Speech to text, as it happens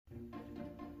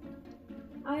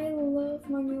I love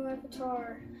my new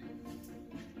avatar.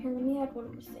 Here, let me add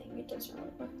one more thing. It doesn't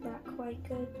really look that quite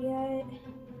good yet.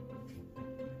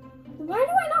 Why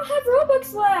do I not have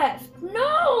Robux left?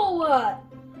 No!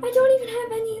 I don't even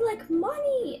have any, like,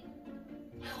 money.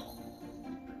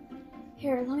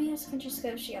 Here, let me ask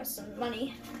Francesca if she has some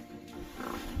money.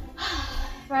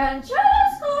 Francesca!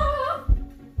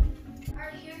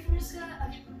 Are you here, Francesca?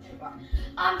 Okay, there you are.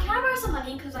 Can I borrow some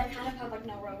money? Because I kind of have, like,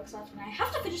 no Robux left, and I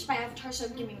have to finish my avatar, so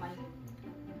give me money.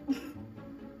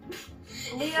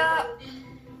 Leah,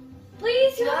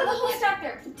 please, you have the whole stack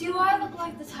there. do I look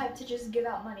like the type to just give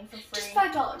out money for free? Just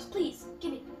 $5, please,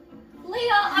 give me. Leah,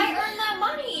 I earned that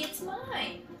money. It's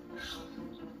mine.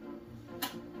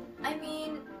 I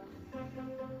mean,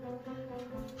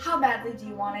 how badly do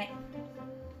you want it?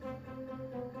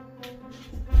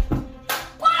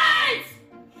 What?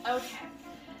 Okay.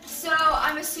 So,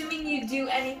 I'm assuming you do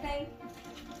anything?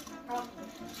 Probably.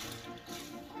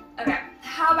 Okay,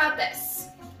 how about this?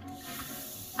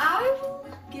 I will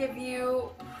give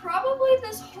you probably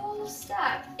this whole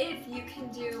stack if you can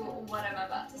do what I'm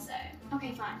about to say.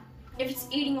 Okay, fine. If it's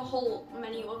eating a whole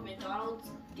menu of McDonald's,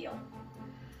 deal.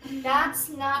 That's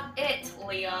not it,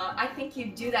 Leah. I think you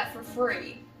do that for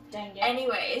free. Dang it.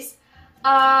 Anyways,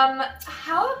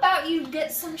 how about you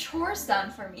get some chores done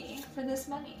for me for this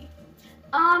money?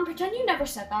 Pretend you never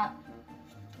said that.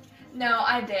 No,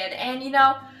 I did. And you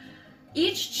know,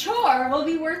 each chore will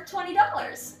be worth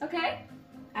 $20, okay?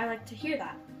 I like to hear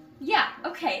that. Yeah,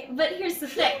 okay, but here's the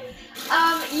thing.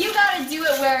 You gotta do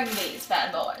it wearing these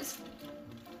bad boys.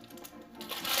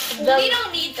 We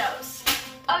don't need those.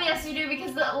 Oh yes, you do,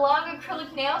 because the long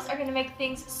acrylic nails are gonna make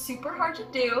things super hard to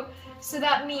do. So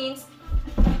that means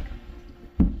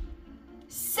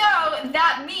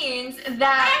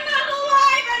that I'm not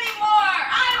alive anymore!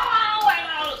 I don't want to wear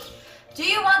those! Do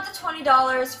you want the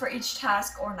 $20 for each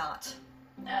task or not?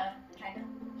 Kinda.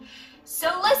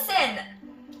 So listen,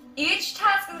 each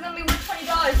task is gonna be worth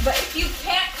 $20, but if you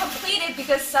can't complete it,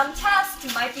 because some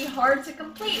tasks might be hard to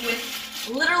complete with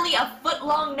literally a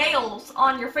foot-long nails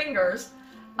on your fingers,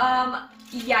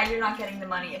 yeah, you're not getting the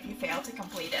money if you fail to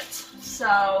complete it.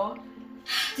 So,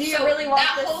 do you really want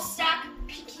that this? whole stack,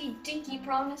 pinky dinky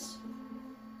promise?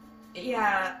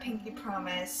 Yeah, pinky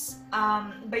promise.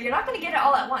 But you're not gonna get it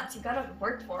all at once. You gotta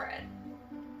work for it.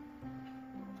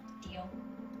 Deal.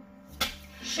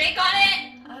 Shake on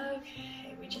it!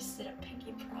 Okay, we just did a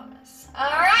pinky promise.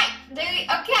 Alright,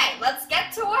 okay, let's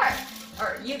get to work.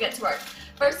 Or you get to work.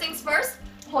 First things first,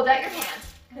 hold out your hand,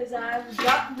 because I've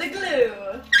got the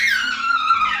glue.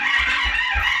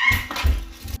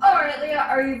 Alright, Leah,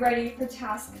 are you ready for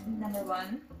task number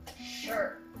 1?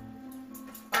 Sure.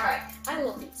 Alright, I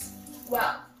love these.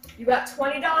 Well, you got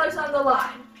 $20 on the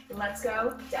line. Let's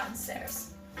go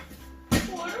downstairs.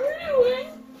 What are we doing?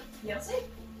 You'll see.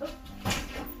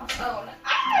 Oh, no.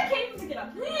 I can't even pick it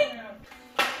up.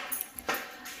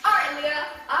 Alright, Leah,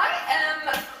 I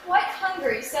am quite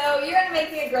hungry, so you're gonna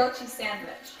make me a grilled cheese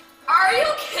sandwich. Are you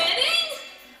kidding?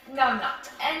 No, I'm not.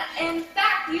 And in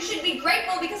fact, you should be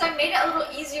grateful because I made it a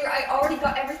little easier. I already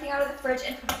got everything out of the fridge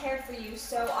and prepared for you,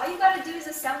 so all you gotta do is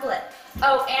assemble it.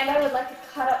 Oh, and I would like to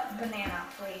cut up banana,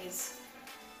 please.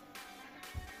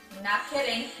 Not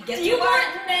kidding. Get Do to you work.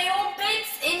 want nail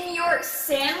bits in your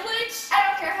sandwich? I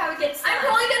don't care how it gets done. I'm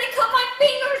probably gonna cut my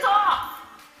fingers off!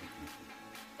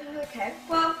 Okay,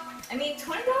 well, I mean,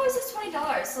 $20 is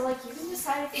 $20, so like you can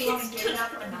decide if you want to give it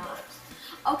up or not.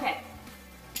 Okay.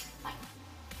 Fine.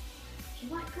 If you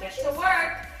want good Get cheese, to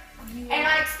work. And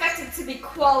I expect it to be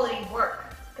quality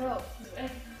work. go. Do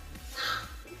it.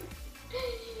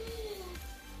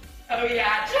 Oh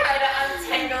yeah, try to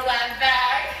untangle that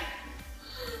bag.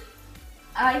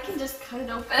 I can just cut it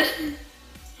open.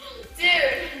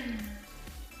 Dude.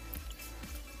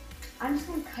 I'm just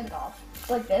gonna cut it off.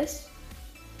 Like this.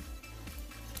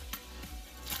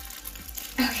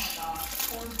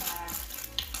 Poor bag.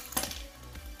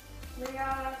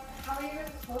 Leah, how are you going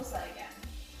to close that again?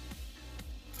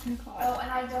 Oh,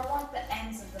 and I don't want the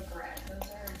ends of the bread. Those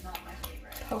are not my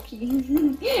favorite. Pokey.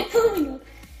 Oh my god.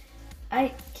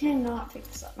 I cannot pick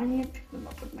this up. I need to pick them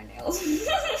up with my nails.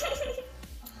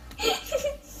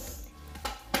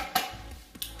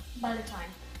 By the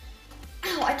time.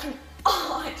 Ow, I can.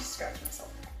 Oh, I just scratched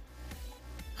myself.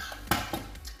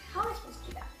 How am I supposed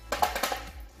to do that?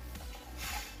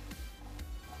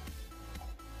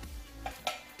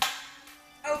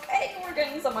 Okay, we're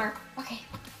getting somewhere. Okay.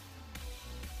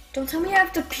 Don't tell me I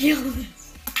have to peel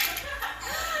this.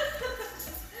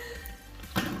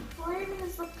 Where even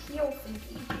is the peel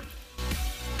thingy?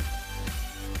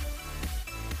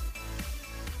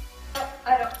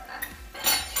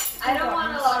 I don't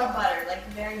want a lot of butter, like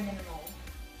very minimal.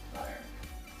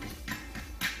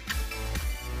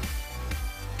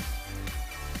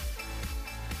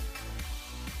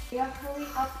 Yeah, hurry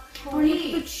up. I Hurry.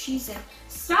 need to put cheese in.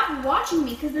 Stop watching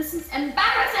me, because this is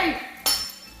embarrassing!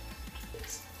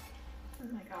 Oh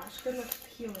my gosh, good luck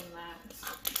peeling that.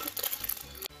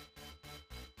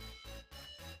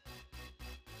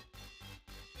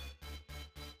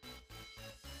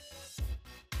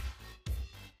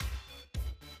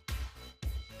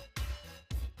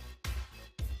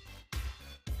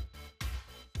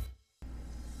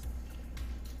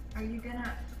 Are you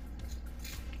gonna...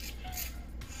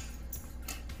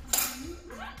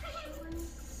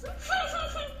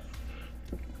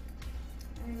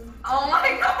 Oh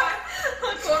my god!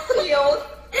 Look what peeled!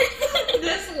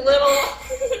 This little...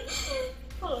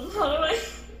 Hold on, how do I...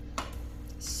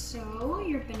 So,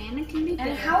 your banana can be And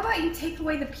bigger. how about you take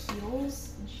away the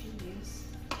peels and cheese?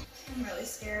 I'm really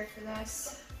scared for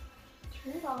this.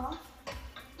 Turn it off.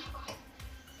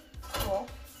 Cool.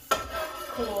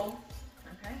 Cool.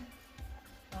 Okay.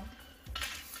 Well.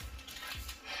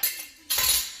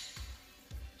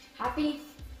 Happy?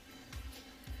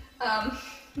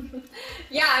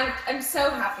 Yeah, I'm so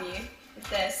happy with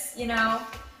this. You know,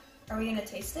 are we gonna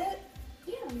taste it?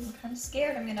 Yeah. I'm kind of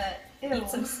scared. I'm gonna Ew. eat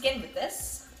some skin with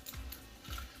this.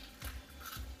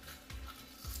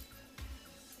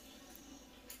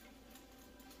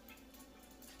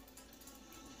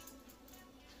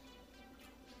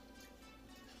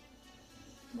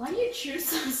 Why do you choose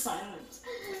some silence?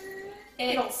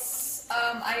 It's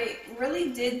I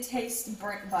really did taste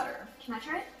burnt butter. Can I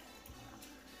try it?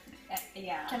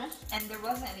 Yeah. Can I? And there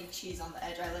wasn't any cheese on the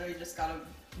edge. I literally just got a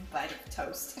bite of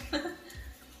toast.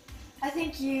 I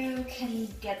think you can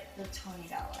get the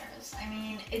 $20. I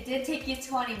mean, it did take you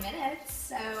 20 minutes,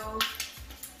 so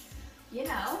you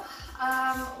know.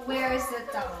 Where is the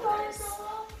dollars?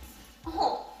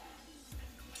 Oh.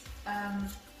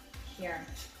 Here.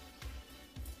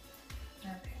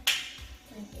 Okay.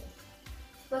 Thank you.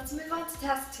 Let's move on to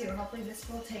task 2. Hopefully this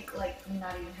will take like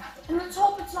not even half the time. And let's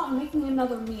hope it's not making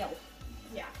another meal.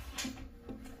 Yeah.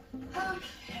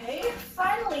 Okay,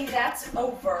 finally that's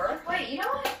over. Wait, you know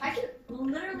what? I can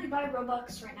literally buy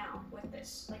Robux right now with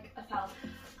this. Like 1,000.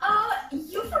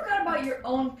 You forgot about your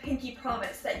own pinky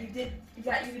promise that you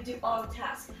would do all the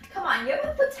tasks. Come on, you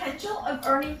have the potential of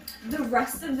earning the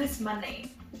rest of this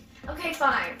money. Okay,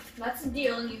 fine. That's a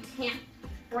deal. You can't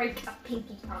break a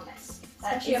pinky promise.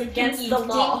 That Especially is a against pinky the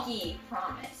law. dinky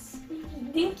promise.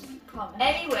 Dinky promise.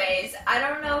 Anyways, I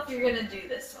don't know if you're gonna do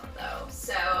this one though,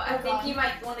 so I think God. you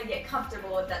might want to get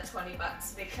comfortable with that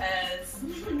 $20 because.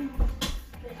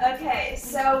 Okay,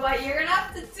 so what you're gonna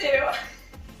have to do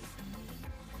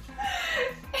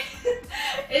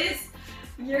is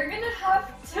you're gonna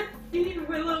have to feed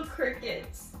Willow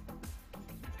crickets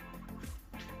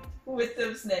with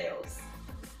those nails.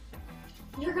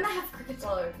 You're gonna have crickets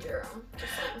all over your room.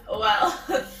 Just saying. Well,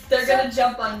 they're gonna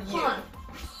jump on you. Hold on.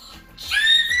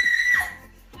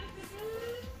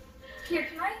 Here,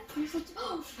 can I?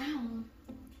 Oh, wow.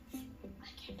 I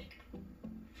can't pick up.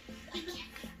 I can't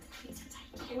pick up the tweezers.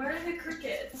 I can't. Where are the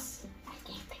crickets? I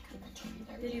can't pick up the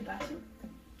tweezers. Did you buy them?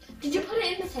 Did you put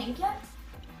it in the tank yet?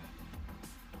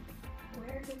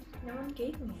 Where did no one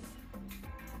gave me?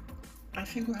 I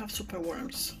think we have super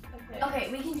worms. Okay.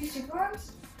 Okay, we can do super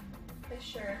worms.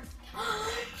 Sure.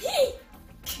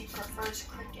 She prefers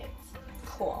crickets.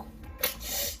 Cool.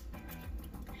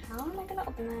 How am I gonna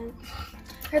open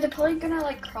that? Or they're probably gonna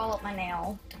like crawl up my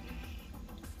nail.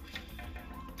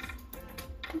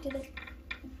 Who did it?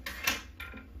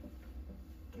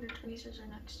 Your tweezers are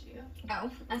next to you. Oh,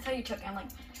 I thought you took it. I'm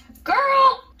like,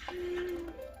 girl!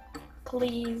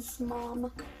 Please,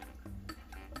 Mom.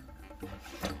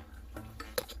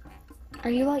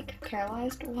 Are you like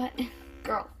paralyzed? What?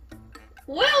 Girl.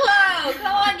 Willow, come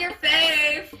on, your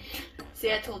fave.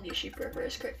 See, I told you she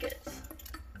prefers crickets.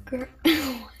 Girl.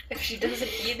 If she doesn't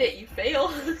eat it, you fail.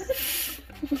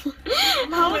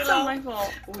 How is that my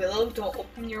fault? Willow, don't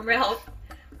open your mouth.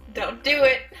 Don't do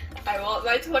it. I want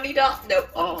my $20. Nope.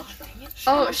 Oh, dang it.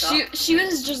 Oh, she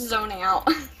was just zoning out.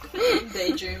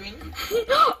 Daydreaming.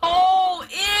 Oh,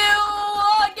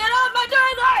 ew! Get off my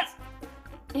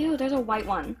tweezers! Ew, there's a white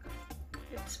one.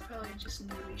 It's probably just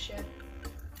newly shed.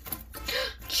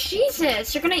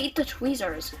 Jesus, you're gonna eat the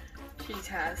tweezers. She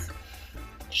has.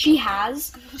 She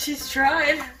has? She's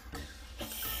tried.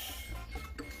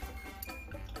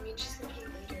 I mean, she's gonna eat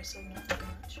later, so not that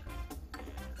much.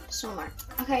 Smart.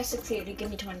 Okay, I succeeded. Give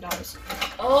me $20.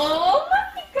 Oh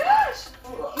my gosh!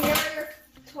 Here are your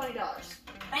 $20.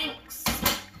 Thanks.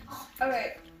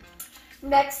 Okay.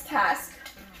 Next task.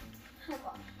 Hold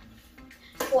on.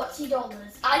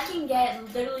 $40. I can get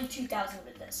literally 2,000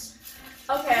 with this.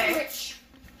 Okay. Rich.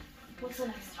 What's the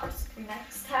next task?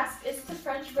 Next task is to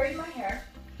French braid my hair.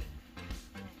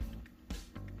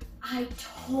 I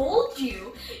told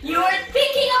you, you were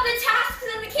thinking of the tasks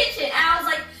in the kitchen. And I was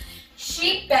like,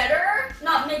 she better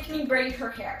not make me braid her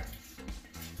hair.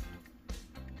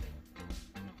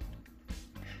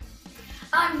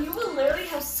 You will literally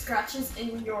have scratches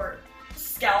in your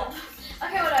scalp.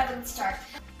 Okay, whatever, let's start.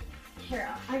 Here,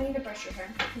 I need to brush your hair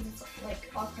because it's like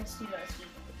all crusty rusty.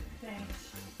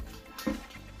 Thanks.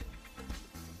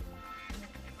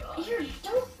 Here,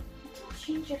 don't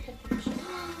change your head position.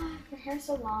 Your hair's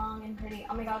so long and pretty.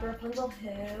 Oh my god, Rapunzel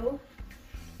who?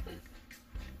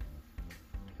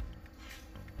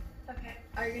 Okay,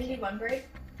 are you gonna do one braid?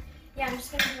 Yeah, I'm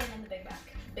just gonna do one in the big back.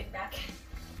 Big back.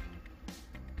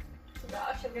 Oh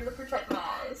gosh, I'm gonna protect my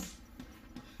eyes.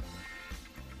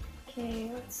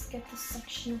 Okay, let's get this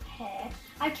section of hair.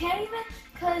 I can't even,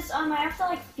 cause I have to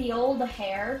like feel the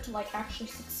hair to like actually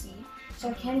succeed. So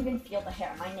I can't even feel the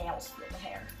hair. My nails feel the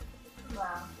hair.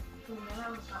 Wow.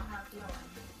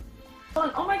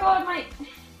 Oh my god, my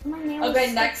nails.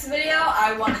 Okay, next video,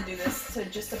 I want to do this to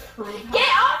just to prove how Get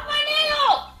off my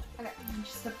nail! Okay.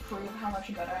 just to prove how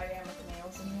much better I am with the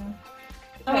nails than you.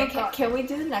 Oh my Okay, God. can we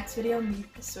do the next video, me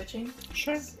switching?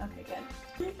 Sure. Okay, good.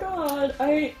 Oh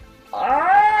my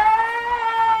god,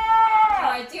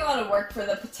 I do want to work for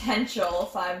the potential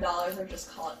 $5 or just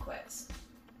call it quits.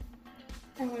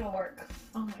 I'm gonna work.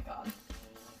 Oh my god.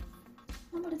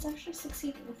 Oh, but it's actually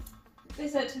succeeding.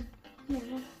 Is it? Yeah.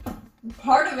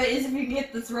 Part of it is if you can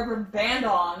get this rubber band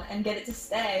on and get it to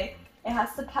stay, it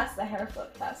has to pass the hair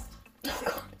flip test.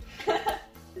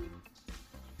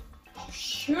 Oh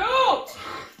Shoot!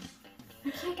 I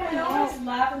can't get I my always nails.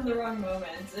 laugh in the wrong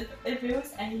moments. If it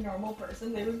was any normal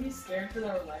person, they would be scared for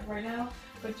their life right now.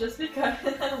 But just because,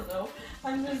 I don't know,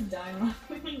 I'm just dying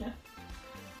laughing.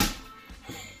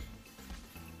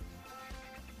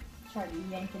 Try to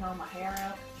yanking all my hair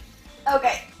out.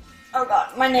 Okay. Oh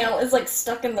god, my nail is like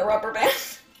stuck in the rubber band.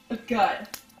 Good.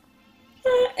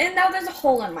 And now there's a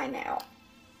hole in my nail.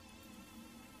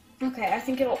 Okay, I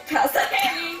think it'll pass the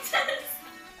hanging test.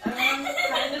 I'm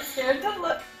kind of scared to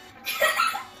look.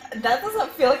 That doesn't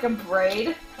feel like a braid.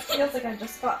 It feels like I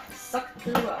just got sucked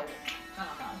through a... I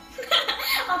don't know.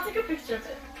 I'll take a picture of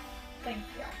it. Thank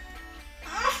you.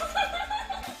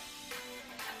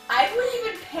 I wouldn't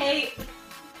even pay...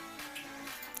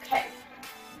 Okay.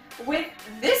 With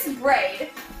this braid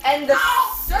and the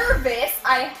service,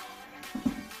 I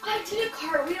did a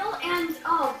cartwheel and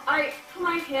I put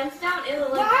my hands down. It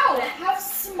like wow, bent. how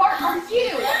smart are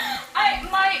you?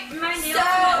 My nails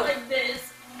So- went like this.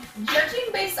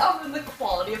 Judging based off of the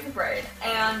quality of the braid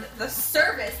and the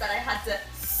service that I had to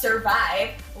survive,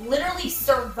 literally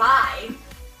survive,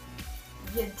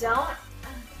 you don't.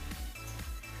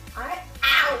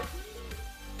 Ow!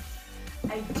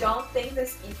 I don't think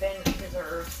this even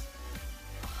deserves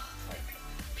like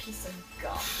a piece of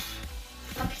gum.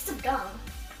 A piece of gum.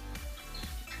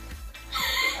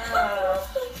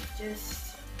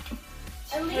 Just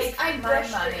At least take I my brushed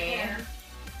your money. hair.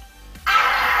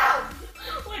 Ow!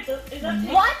 Wait, is that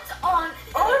What on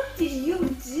earth did you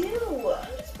do?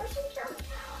 I'm just brushing your hair.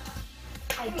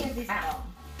 I did this. Ow.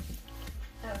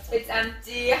 It's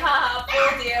empty. Haha,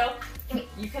 fooled you.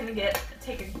 You can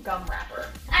take a gum wrapper.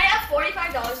 I have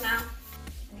 $45 now.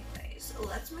 Anyways,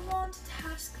 let's move on to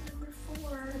task number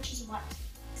 4. Which is what?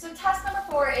 So task number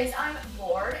 4 is I'm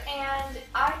bored and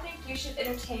I think you should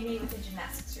entertain me with a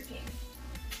gymnastics routine.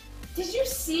 Did you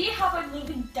see how I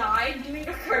literally died doing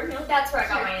a cartwheel? That's where I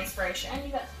got my inspiration. I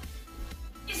need that.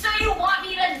 So you want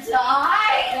me to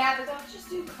die? Yeah, but don't just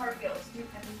do cartwheels. Do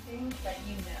everything that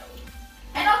you know.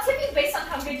 And I'll tip you based on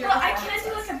how good your Well, I performance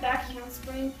can't do is. like a back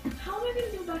handspring. How am I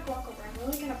gonna do a back walkover? I'm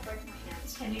really gonna break my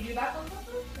hands. Can you do back on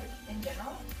flip like in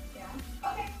general?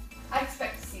 Yeah. Okay. I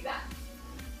expect to see that.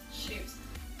 Shoot.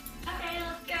 Okay,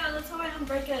 let's go. Let's hope I don't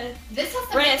break a. This has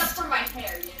to make up Wrist. for my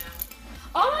hair, you know.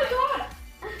 Oh my god!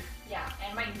 Yeah,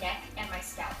 and my neck and my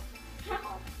scalp.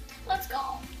 Let's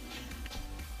go.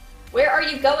 Where are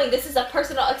you going? This is a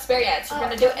personal experience. You're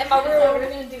gonna do it in my We're room.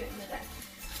 gonna do it in the day.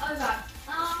 Oh god.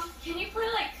 Can you play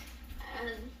like,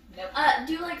 Nope.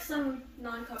 do like some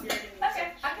non-copyrighted music? Okay,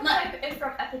 I can Let- type in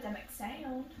from Epidemic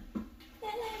Sound.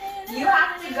 You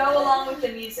have to go along with the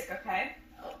music, okay?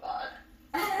 Oh god.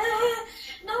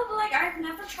 No, but like I've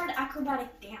never tried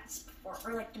acrobatic dance before,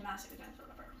 or like gymnastic dance or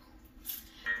whatever.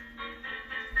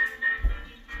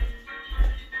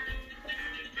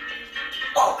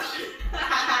 Oh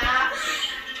god.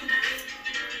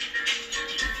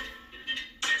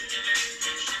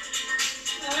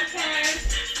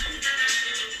 Okay.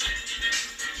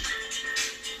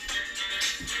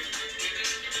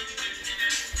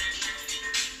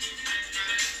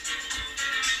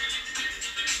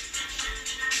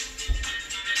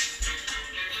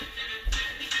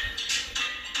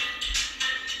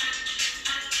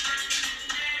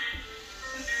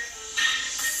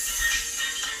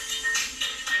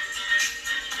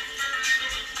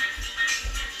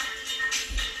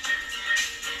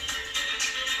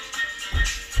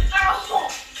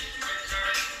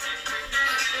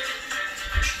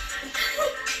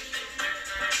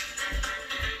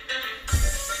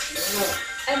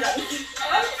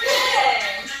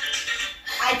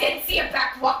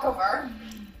 walkover.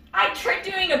 I tried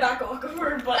doing a back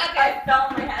walkover, but Okay. I fell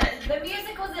on my head. The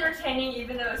music was entertaining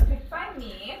even though it was picked by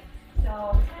me.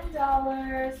 So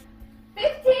 $10.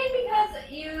 15 because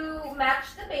you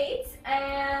matched the baits,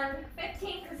 and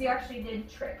 15 because you actually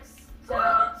did tricks. So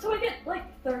So I get like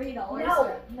 $30.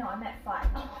 no, I meant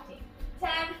 5, not 15. 10,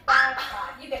 5,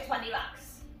 5. You get $20.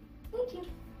 Thank you.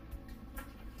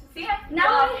 See ya. Now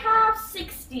I have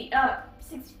 65.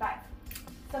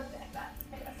 Something like that,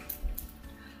 I guess.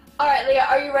 Alright, Leah,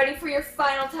 are you ready for your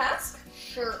final task?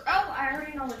 Sure. Oh, I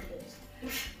already know what it is.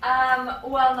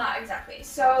 Well, not exactly.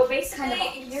 So basically, Kind of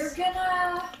obvious. you're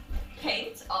gonna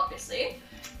paint, obviously,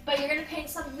 but you're gonna paint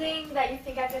something that you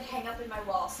think I could hang up in my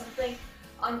wall, something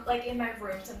on, like in my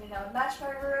room, something that would match my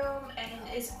room and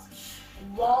is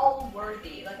wall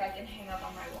worthy, like I can hang up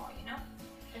on my wall, you know?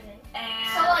 And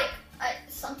So like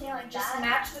something like just that.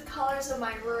 match the colors of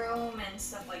my room and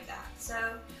stuff like that. So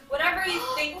whatever you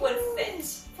think would fit.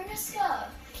 Francesca,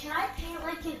 can I paint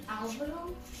like an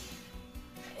album?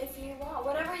 If you want,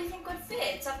 whatever you think would fit,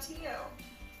 it's up to you.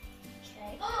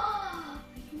 Okay. I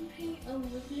can paint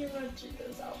Olivia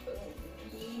Rodrigo's album.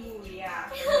 Ooh, yeah,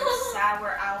 your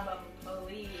sour album,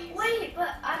 please. Wait,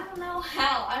 but I don't know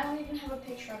how. I don't even have a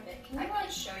picture of it. Can I you can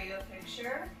like? show you a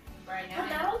picture right But now.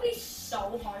 that'll be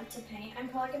so hard to paint. I'm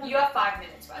probably gonna. You have 5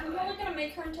 minutes, by the I'm way. probably gonna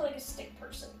make her into like a stick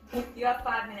person. You have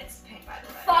 5 minutes to paint, by the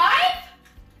way. 5?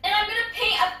 And I'm gonna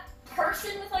paint a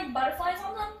person with like butterflies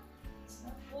on them?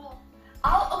 Well,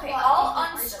 I'll Well,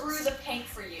 unscrew items. the paint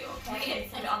for you, okay,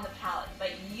 and put it on the palette, but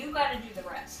you gotta do the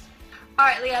rest.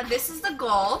 Alright, Leah, this is the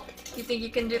goal. You think you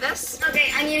can do this?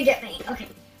 okay, I need to get paint. Okay.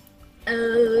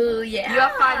 Oh, yeah. You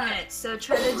have 5 minutes, so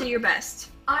try to do your best.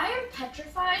 I am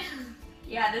petrified.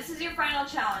 Yeah, this is your final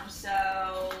challenge,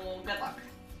 so good luck.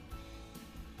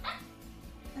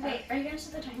 Okay, are you gonna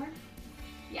set the timer?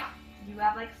 Yeah, you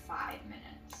have like 5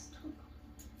 minutes.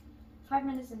 5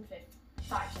 minutes and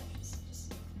 5 seconds.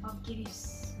 I'll give you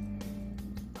 6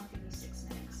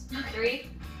 minutes. 3,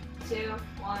 2,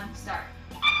 1, start.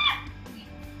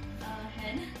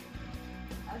 Head.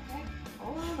 Okay.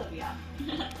 Oh, Olivia.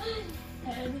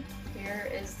 Head.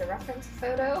 Here is the reference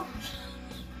photo.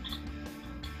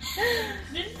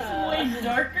 This is way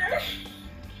darker.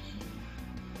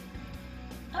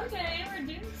 Okay, we're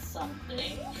doing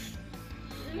something.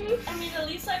 I mean, at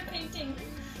least I'm painting.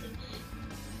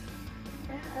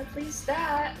 Yeah, at least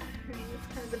that. I mean, it's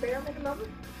kind of the bare minimum.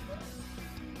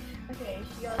 Okay,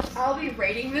 she goes. I'll be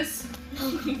rating this.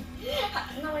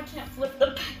 No, I can't flip the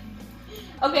pen.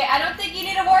 Okay, I don't think you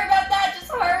need to worry about that.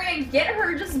 Just hurry and get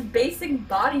her just basic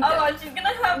body. Oh god, she's gonna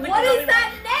have the What is color-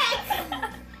 that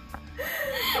neck?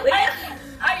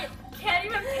 I can't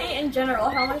even paint in general.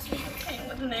 How am I supposed to paint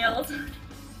with nails?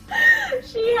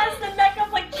 She has the neck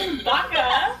of like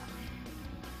Chewbacca.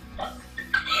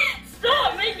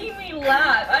 Stop making me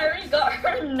laugh. I already got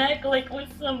her neck like with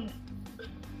some.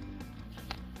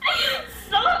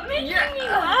 Stop making me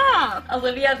laugh.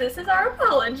 Olivia, this is our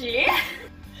apology.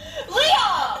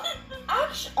 Leah!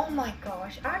 Actually, oh my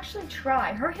gosh, actually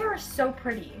try. Her hair is so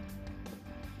pretty.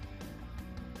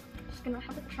 She's gonna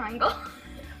have a triangle.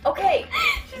 Okay.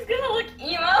 She's gonna look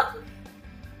emo.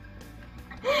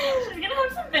 She's gonna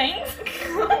have some bangs.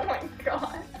 Oh my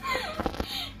god.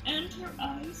 And her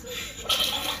eyes.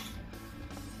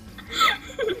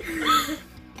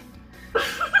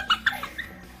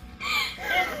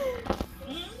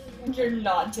 You're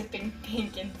not dipping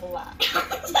pink in black.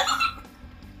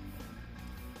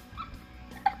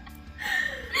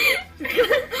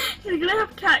 She's gonna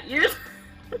have cat ears.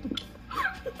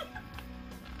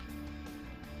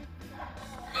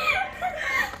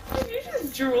 Did you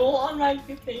just drool on my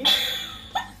face?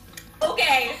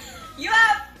 Okay, you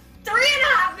have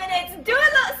 3.5 minutes. Do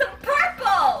some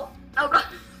purple. Oh god.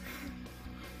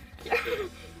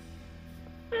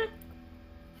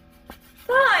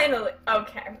 Finally.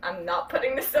 Okay, I'm not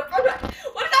putting this up on my.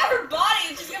 What about her body?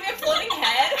 It's just gonna be a floating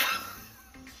head.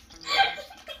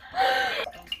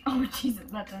 Oh Jesus,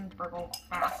 that turned purple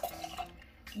fast.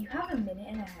 You have 1.5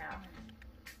 minutes.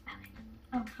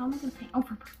 Oh, how am I gonna paint? Oh,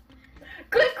 purple.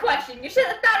 Good question. You should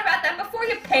have thought about that before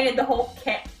you painted the whole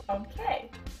kit. Okay.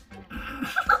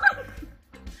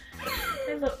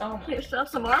 Oh my. Here, shove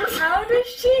some arms. How does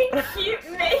she keep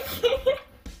making it?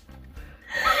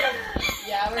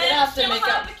 Yeah, we're gonna have to make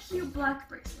a cute black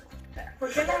bracelet. There.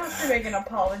 We're gonna have to make an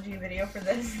apology video for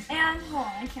this. And hold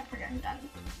on, I can't forget her done.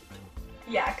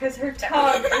 Yeah, because her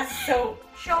tongue is so.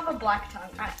 She'll have a black tongue.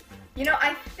 You know,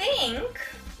 I think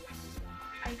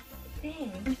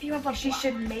If you have a she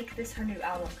should make this her new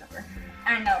album cover.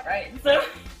 I know, right? So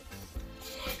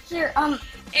here,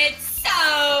 It's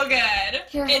so good.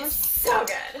 Here, It's So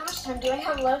good. How much time do I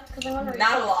have left? Because I want to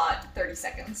Not a lot. 30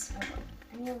 seconds.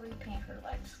 I'm gonna repaint her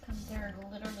legs because they're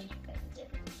literally bended.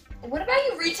 What about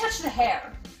you retouch the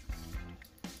hair?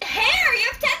 Hair! You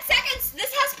have 10 seconds!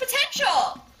 This has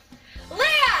potential!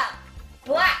 Leah!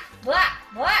 Black, black,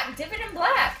 black. Dip it in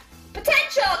black.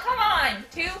 Potential! Come on!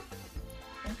 2.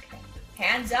 Okay.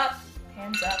 Hands up.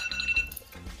 Hands up.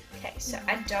 Okay, so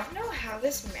I don't know how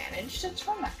this managed to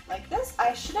turn out like this.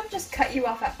 I should have just cut you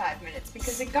off at 5 minutes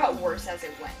because it got worse as it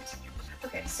went.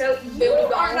 Okay, so you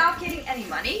are not getting any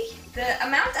money. The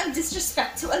amount of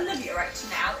disrespect to Olivia right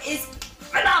now is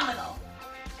phenomenal.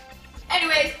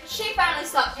 Anyways, she finally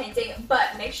stopped painting,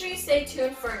 but make sure you stay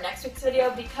tuned for next week's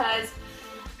video because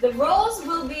the roles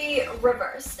will be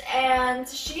reversed, and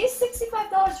she's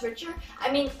 $65 richer.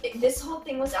 I mean, this whole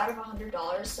thing was out of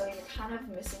 $100, so you're kind of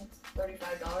missing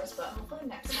 $35. But hopefully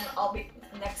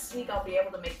next week I'll be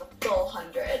able to make the full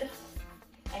 100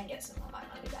 and get some of my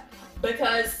money back.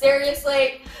 Because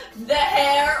seriously, the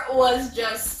hair was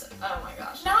just, oh my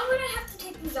gosh. Now I'm gonna have to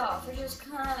take these off, which is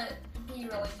kind of be really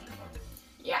painful.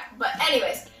 Yeah, but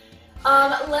anyways,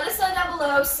 let us know down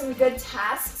below some good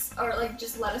tasks, or like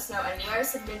just let us know anywhere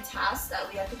some good tasks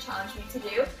that Leah could challenge me to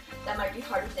do that might be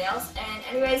hard with nails. And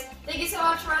anyways, thank you so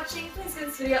much for watching. Please give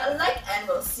this video a like, and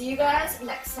we'll see you guys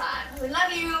next time. We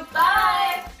love you. Bye!